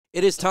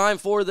It is time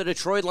for the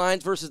Detroit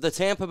Lions versus the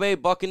Tampa Bay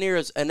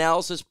Buccaneers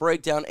analysis,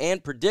 breakdown,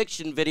 and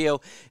prediction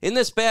video. In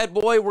this bad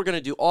boy, we're going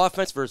to do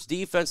offense versus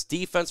defense,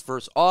 defense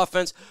versus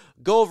offense,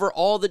 go over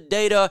all the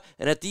data,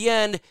 and at the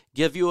end,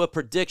 give you a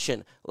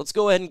prediction. Let's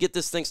go ahead and get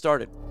this thing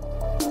started.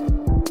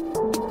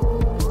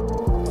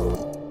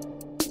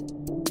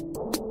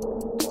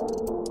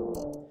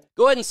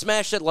 Go ahead and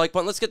smash that like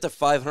button. Let's get to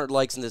 500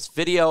 likes in this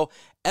video.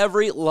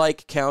 Every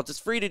like counts. It's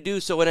free to do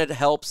so, and it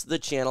helps the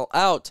channel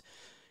out.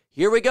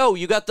 Here we go.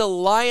 You got the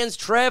Lions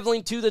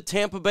traveling to the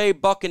Tampa Bay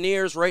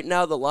Buccaneers. Right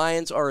now, the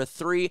Lions are a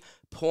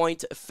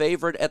 3-point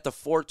favorite at the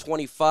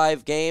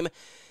 425 game.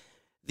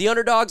 The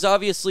underdogs,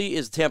 obviously,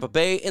 is Tampa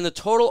Bay, and the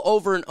total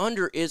over and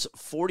under is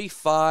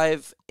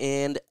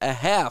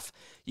 45.5.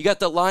 You got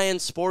the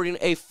Lions sporting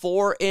a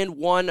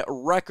 4-1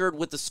 record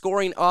with the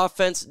scoring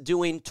offense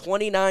doing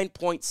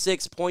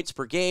 29.6 points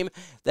per game.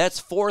 That's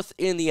fourth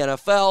in the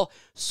NFL.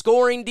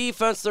 Scoring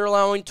defense, they're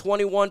allowing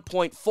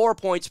 21.4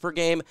 points per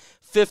game,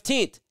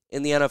 15th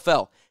in the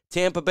NFL.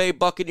 Tampa Bay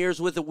Buccaneers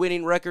with a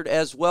winning record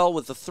as well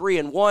with a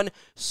 3-1.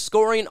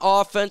 Scoring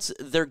offense,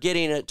 they're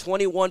getting at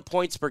 21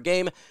 points per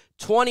game,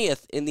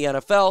 20th in the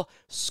NFL.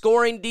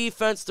 Scoring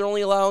defense, they're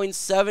only allowing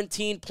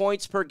 17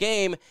 points per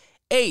game,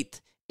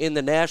 8th in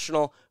the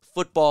National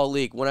Football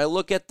League. When I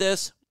look at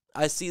this,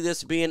 I see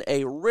this being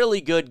a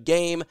really good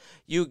game.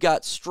 You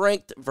got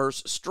strength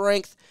versus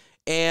strength,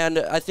 and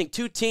I think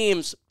two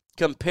teams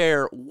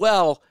compare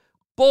well,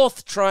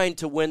 both trying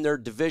to win their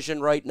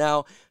division right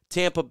now.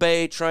 Tampa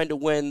Bay trying to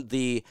win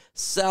the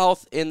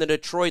South, and the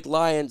Detroit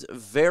Lions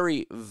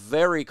very,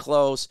 very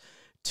close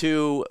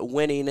to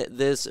winning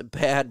this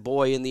bad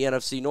boy in the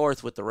NFC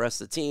North, with the rest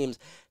of the teams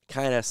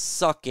kind of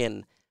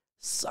sucking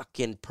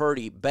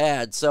pretty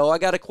bad. So I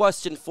got a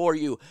question for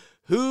you.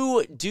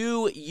 Who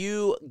do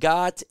you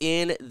got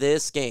in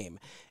this game?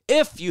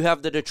 If you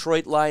have the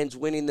Detroit Lions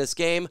winning this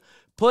game,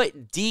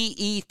 put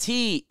DET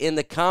in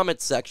the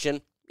comments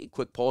section.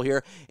 Quick poll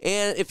here.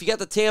 And if you got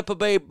the Tampa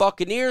Bay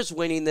Buccaneers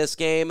winning this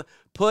game,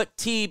 put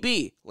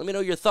TB. Let me know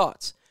your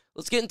thoughts.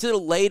 Let's get into the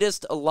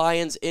latest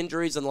Lions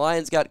injuries, and the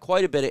Lions got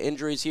quite a bit of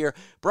injuries here.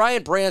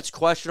 Brian Branch,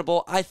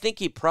 questionable. I think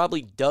he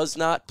probably does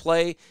not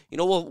play. You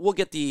know, we'll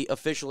get the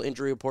official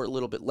injury report a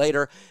little bit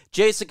later.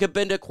 Jason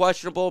Kabinda,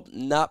 questionable.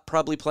 Not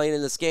probably playing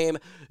in this game.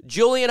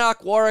 Julian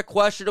Okwara,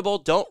 questionable.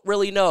 Don't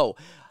really know.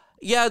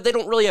 Yeah, they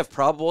don't really have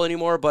probable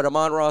anymore, but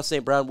Amon-Ra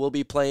St. Brown will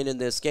be playing in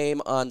this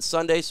game on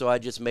Sunday, so I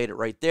just made it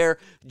right there.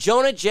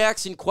 Jonah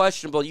Jackson,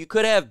 questionable. You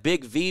could have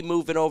Big V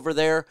moving over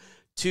there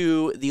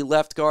to the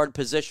left guard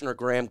position, or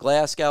Graham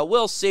Glasgow.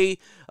 We'll see.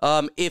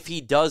 If he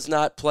does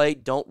not play,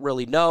 don't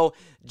really know.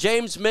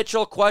 James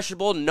Mitchell,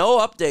 questionable. No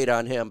update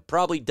on him.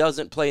 Probably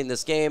doesn't play in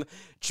this game.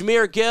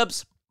 Jahmyr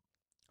Gibbs,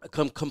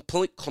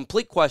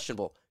 complete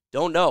questionable.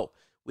 Don't know.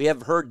 We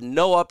have heard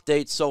no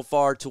updates so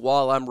far to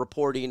while I'm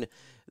reporting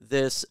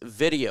this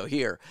video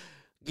here.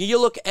 You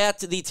look at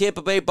the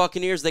Tampa Bay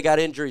Buccaneers, they got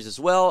injuries as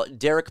well.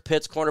 Derek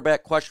Pitts,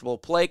 cornerback, questionable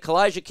play.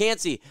 Kalijah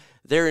Cansey,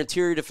 their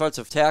interior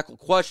defensive tackle,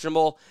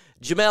 questionable.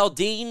 Jamal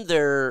Dean,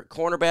 their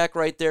cornerback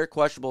right there,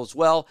 questionable as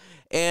well.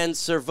 And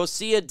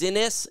Servosia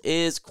Dennis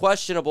is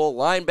questionable,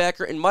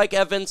 linebacker. And Mike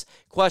Evans,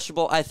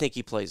 questionable. I think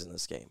he plays in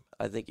this game.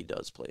 I think he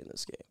does play in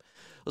this game.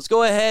 Let's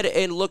go ahead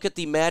and look at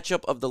the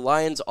matchup of the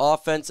Lions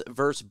offense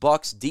versus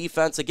Bucs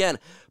defense. Again,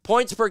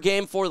 points per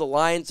game for the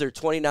Lions, they're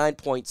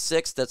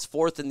 29.6. That's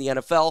fourth in the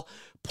NFL.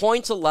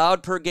 Points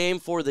allowed per game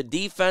for the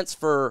defense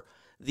for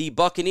the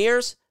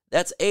Buccaneers,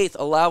 that's eighth,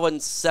 allowing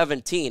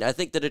 17. I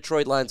think the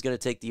Detroit Lions going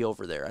to take the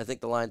over there. I think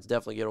the Lions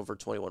definitely get over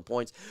 21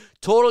 points.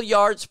 Total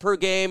yards per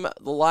game,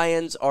 the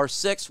Lions are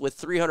sixth with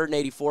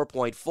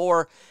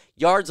 384.4.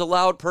 Yards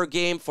allowed per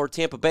game for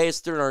Tampa Bay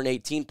is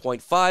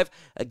 318.5.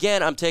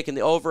 Again, I'm taking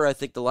the over. I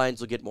think the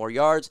Lions will get more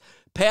yards.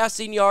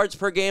 Passing yards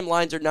per game,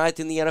 Lions are ninth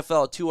in the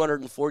NFL at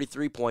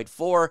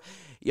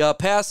 243.4.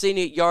 Passing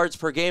yards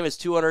per game is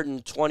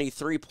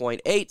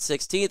 223.8,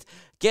 16th.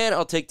 Again,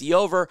 I'll take the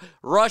over.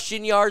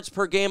 Rushing yards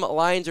per game,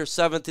 Lions are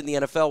seventh in the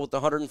NFL with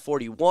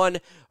 141.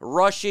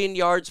 Rushing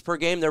yards per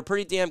game, they're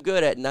pretty damn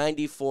good at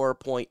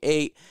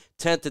 94.8,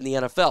 10th in the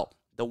NFL.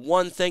 The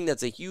one thing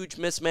that's a huge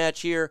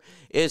mismatch here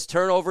is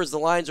turnovers. The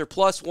Lions are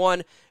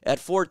 +1 at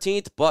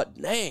 14th, but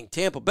dang,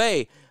 Tampa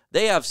Bay,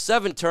 they have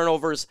 7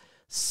 turnovers,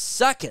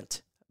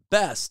 second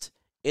best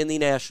in the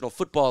National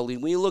Football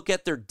League. When you look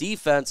at their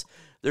defense,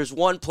 there's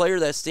one player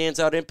that stands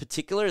out in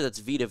particular, that's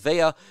Vita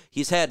Vea.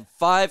 He's had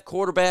 5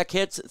 quarterback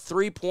hits,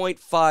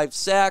 3.5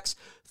 sacks,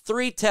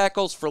 3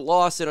 tackles for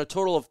loss, and a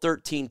total of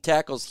 13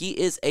 tackles. He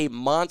is a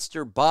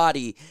monster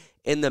body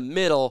in the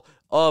middle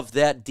of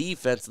that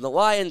defense. And the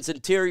Lions'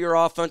 interior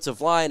offensive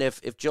line,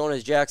 if Jonah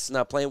Jackson's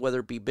not playing, whether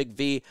it be Big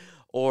V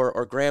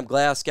or Graham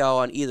Glasgow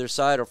on either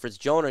side, or if it's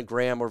Jonah and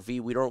Graham or V,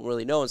 we don't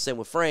really know, and same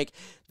with Frank,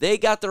 they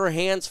got their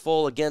hands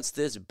full against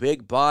this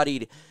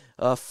big-bodied,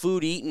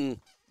 food-eating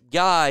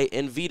guy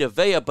in Vita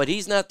Vea, but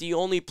he's not the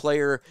only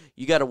player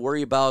you got to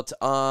worry about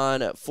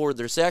for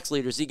their sacks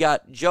leaders. You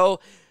got Joe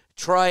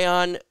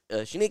Tryon,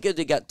 Shanika,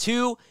 they got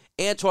 2.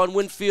 Antoine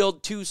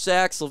Winfield, 2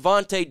 sacks.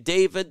 Levante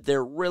David,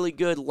 their really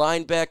good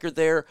linebacker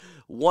there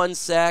 1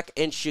 sack,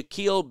 and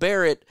Shaquille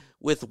Barrett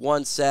with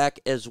 1 sack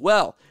as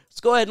well. Let's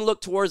go ahead and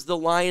look towards the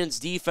Lions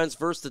defense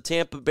versus the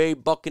Tampa Bay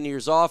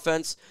Buccaneers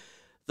offense.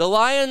 The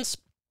Lions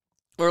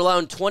are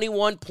allowing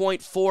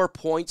 21.4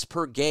 points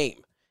per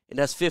game, and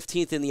that's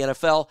 15th in the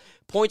NFL.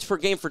 Points per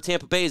game for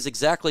Tampa Bay is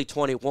exactly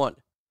 21.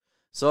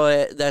 So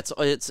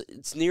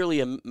it's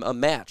nearly a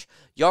match.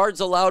 Yards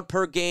allowed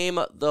per game,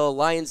 the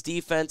Lions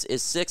defense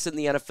is 6th in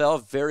the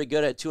NFL, very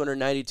good at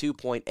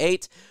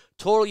 292.8.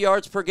 Total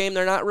yards per game,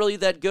 they're not really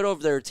that good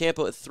over there.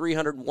 Tampa at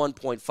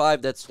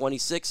 301.5, that's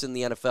 26 in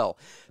the NFL.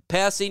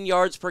 Passing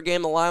yards per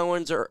game, the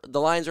Lions are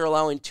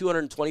allowing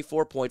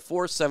 224.4,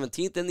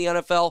 17th in the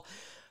NFL.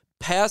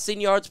 Passing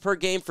yards per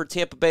game for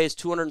Tampa Bay is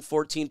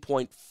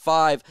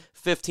 214.5,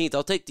 15th.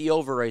 I'll take the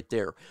over right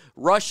there.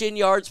 Rushing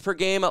yards per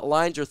game,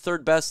 Lions are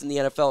 3rd best in the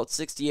NFL at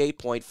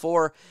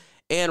 68.4.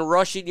 And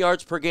rushing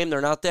yards per game,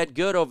 they're not that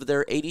good over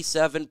there,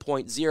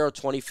 87.0,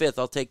 25th.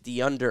 I'll take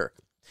the under.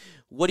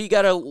 What do you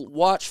got to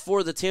watch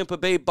for the Tampa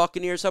Bay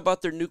Buccaneers? How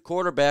about their new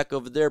quarterback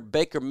over there,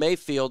 Baker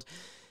Mayfield?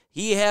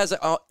 He has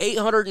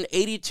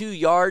 882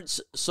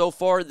 yards so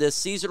far this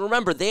season.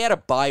 Remember, they had a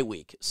bye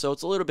week, so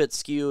it's a little bit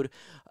skewed.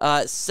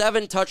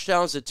 7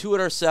 touchdowns to 2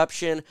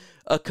 interceptions,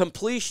 a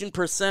completion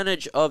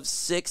percentage of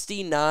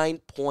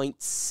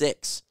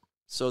 69.6.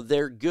 So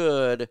they're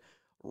good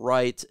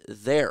right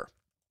there.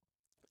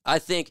 I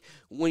think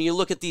when you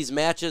look at these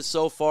matches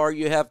so far,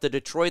 you have the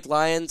Detroit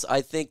Lions,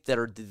 I think, that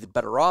are the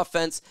better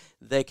offense.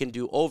 They can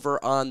do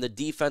over on the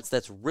defense.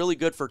 That's really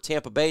good for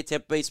Tampa Bay.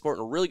 Tampa Bay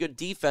sporting a really good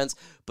defense,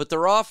 but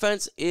their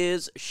offense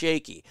is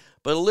shaky,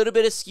 but a little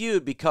bit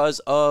skewed because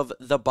of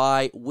the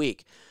bye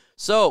week.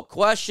 So,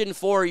 question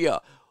for you.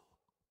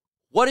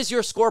 What is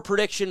your score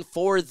prediction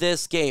for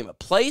this game?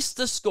 Place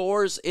the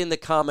scores in the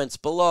comments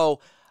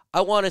below.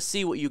 I want to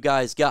see what you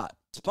guys got.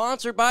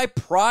 Sponsored by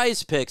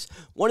Prize Picks,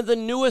 one of the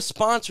newest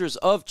sponsors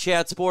of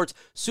Chat Sports.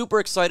 Super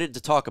excited to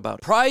talk about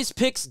it.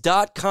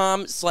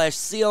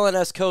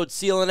 PrizePicks.com/CLNS code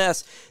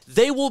CLNS.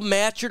 They will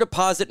match your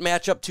deposit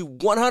match up to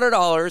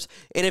 $100.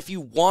 And if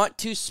you want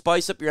to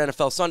spice up your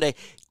NFL Sunday,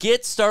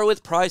 get started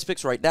with Prize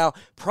Picks right now.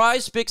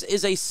 Prize Picks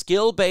is a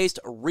skill-based,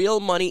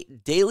 real money,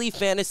 daily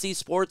fantasy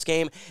sports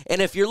game.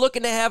 And if you're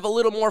looking to have a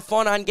little more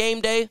fun on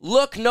game day,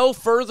 look no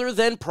further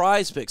than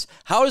Prize Picks.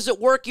 How does it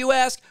work, you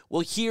ask?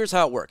 Well, here's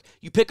how it works.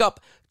 You pick up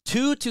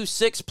 2 to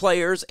 6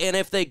 players, and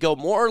if they go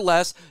more or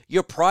less,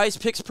 your Prize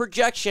Picks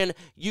projection,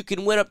 you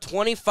can win up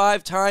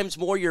 25 times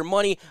more your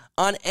money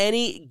on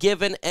any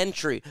given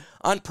entry.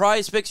 On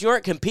Prize Picks, you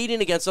aren't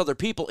competing against other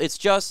people. It's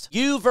just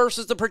you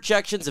versus the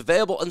projections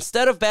available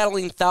instead of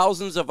battling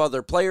thousands of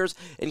other players,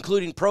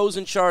 including pros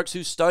and sharks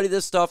who study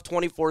this stuff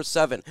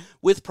 24/7.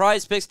 With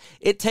Prize Picks,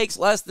 it takes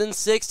less than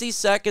 60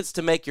 seconds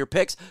to make your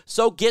picks,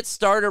 so get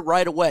started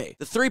right away.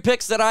 The 3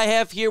 picks that I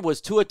have here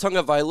was Tua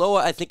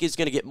Tagovailoa. I think he's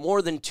going to get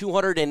more than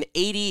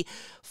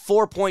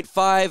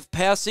 284.5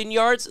 passing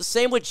yards.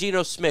 Same with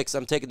Geno Smith.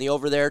 I'm taking the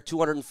over there,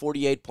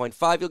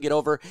 248.5. You'll get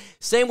over.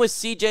 Same with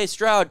CJ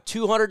Stroud,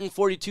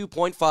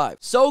 242.5.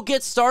 So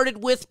get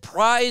started with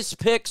Prize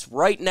Picks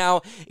right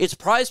now. It's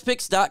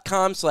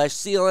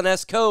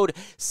prizepicks.com/CLNS code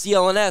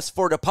CLNS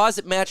for a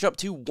deposit match up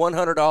to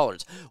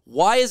 $100.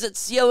 Why is it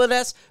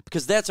CLNS?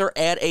 Because that's our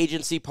ad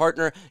agency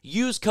partner.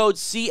 Use code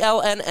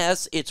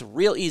CLNS. It's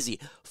real easy.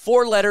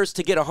 4 letters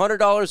to get a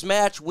 $100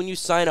 match when you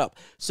sign up.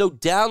 So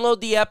download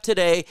the app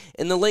today,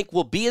 and the link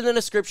will be in the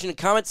description and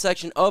comment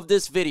section of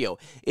this video.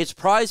 It's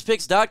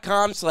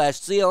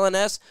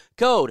prizepicks.com/CLNS,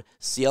 code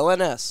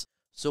CLNS.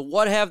 So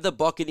what have the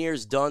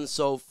Buccaneers done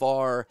so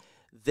far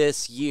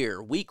this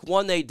year? Week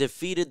 1, they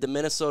defeated the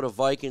Minnesota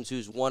Vikings,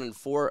 who's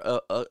 1-4,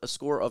 a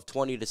score of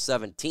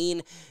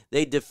 20-17.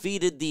 They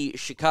defeated the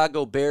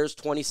Chicago Bears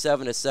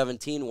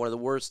 27-17, one of the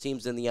worst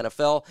teams in the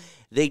NFL.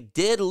 They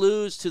did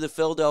lose to the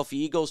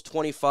Philadelphia Eagles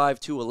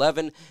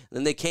 25-11.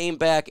 Then they came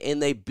back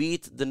and they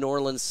beat the New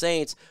Orleans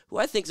Saints, who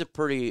I think is a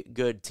pretty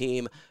good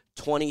team,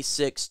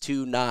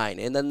 26-9,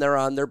 and then they're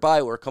on their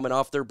bye. We're coming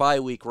off their bye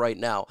week right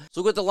now. So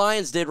look what the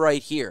Lions did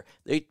right here.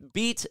 They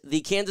beat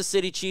the Kansas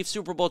City Chiefs,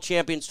 Super Bowl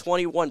champions,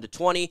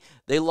 21-20.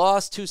 They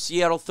lost to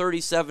Seattle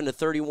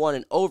 37-31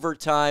 in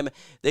overtime.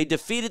 They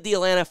defeated the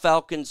Atlanta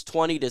Falcons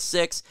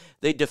 20-6.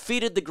 They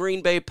defeated the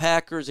Green Bay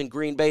Packers in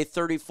Green Bay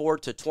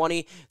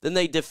 34-20. Then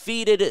they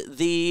defeated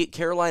the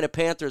Carolina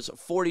Panthers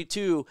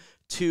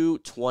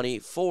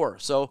 42-24.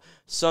 So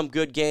some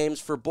good games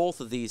for both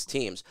of these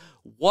teams.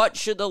 What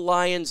should the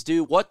Lions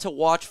do? What to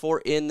watch for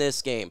in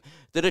this game?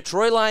 The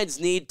Detroit Lions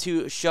need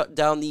to shut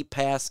down the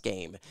pass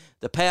game.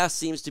 The pass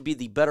seems to be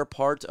the better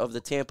part of the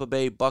Tampa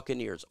Bay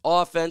Buccaneers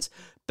offense.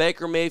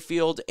 Baker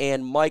Mayfield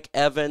and Mike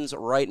Evans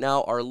right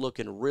now are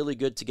looking really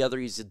good together.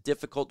 He's a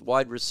difficult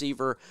wide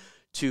receiver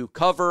to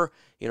cover.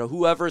 You know,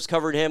 whoever's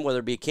covered him, whether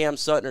it be Cam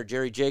Sutton or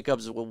Jerry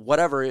Jacobs,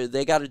 whatever,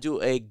 they got to do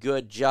a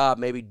good job,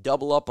 maybe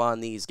double up on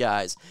these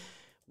guys.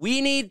 We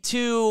need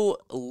to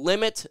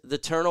limit the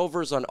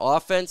turnovers on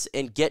offense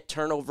and get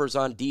turnovers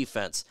on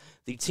defense.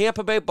 The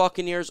Tampa Bay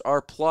Buccaneers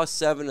are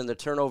 +7 in the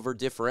turnover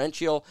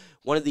differential,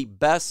 one of the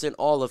best in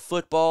all of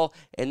football,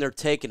 and they're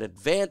taking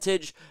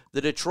advantage. The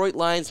Detroit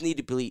Lions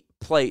need to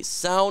play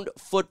sound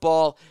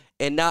football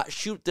and not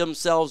shoot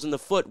themselves in the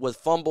foot with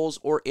fumbles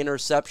or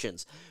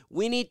interceptions.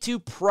 We need to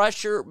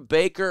pressure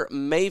Baker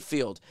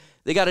Mayfield.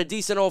 They got a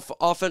decent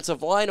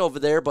offensive line over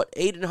there, but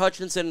Aiden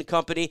Hutchinson and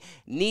company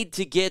need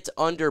to get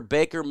under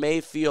Baker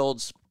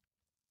Mayfield's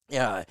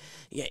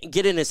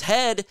get in his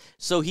head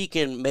so he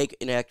can make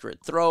inaccurate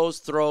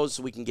throws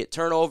so we can get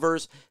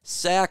turnovers,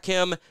 sack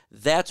him.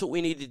 That's what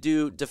we need to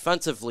do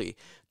defensively.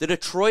 The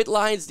Detroit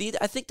Lions need,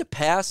 I think, to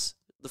pass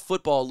the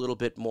football a little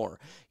bit more.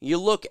 You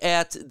look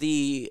at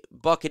the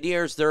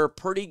Buccaneers, they're a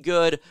pretty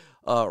good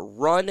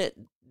run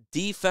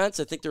defense.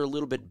 I think they're a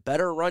little bit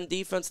better run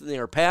defense than they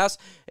are pass,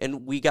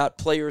 and we got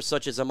players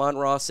such as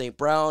Amon-Ra St.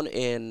 Brown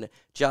and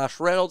Josh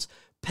Reynolds.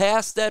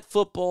 Pass that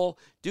football,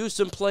 do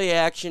some play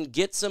action,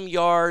 get some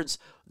yards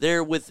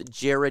there with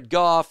Jared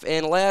Goff.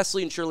 And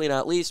lastly, and surely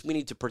not least, we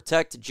need to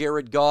protect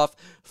Jared Goff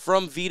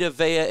from Vita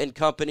Vea and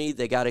company.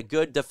 They got a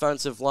good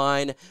defensive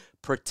line.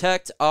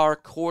 Protect our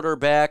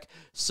quarterback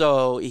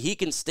so he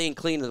can stay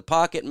clean in the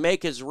pocket,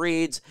 make his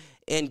reads,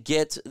 and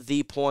get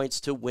the points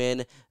to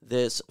win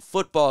this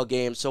football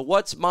game. So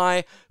what's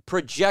my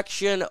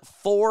projection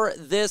for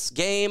this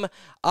game?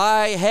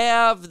 I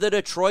have the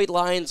Detroit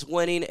Lions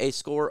winning a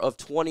score of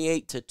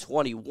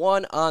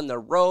 28-21 on the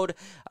road.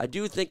 I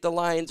do think the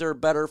Lions are a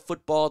better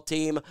football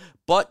team,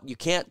 but you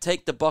can't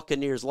take the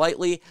Buccaneers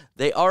lightly.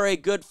 They are a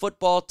good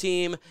football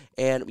team,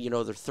 and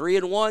they're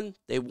 3-1.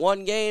 They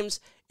won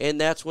games,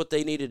 and that's what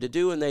they needed to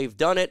do, and they've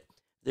done it.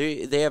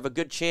 They have a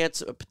good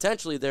chance of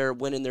potentially they're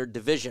winning their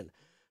division.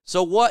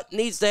 So what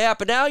needs to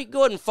happen now? You can go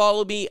ahead and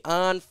follow me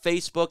on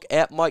Facebook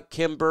at Mike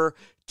Kimber,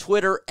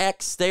 Twitter,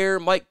 X there,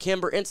 Mike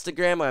Kimber,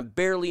 Instagram, I'm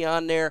barely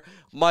on there,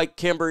 Mike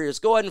Kimber.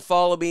 Just go ahead and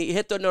follow me,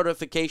 hit the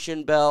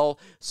notification bell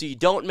so you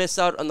don't miss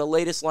out on the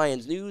latest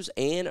Lions news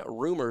and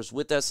rumors.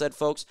 With that said,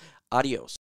 folks, adios.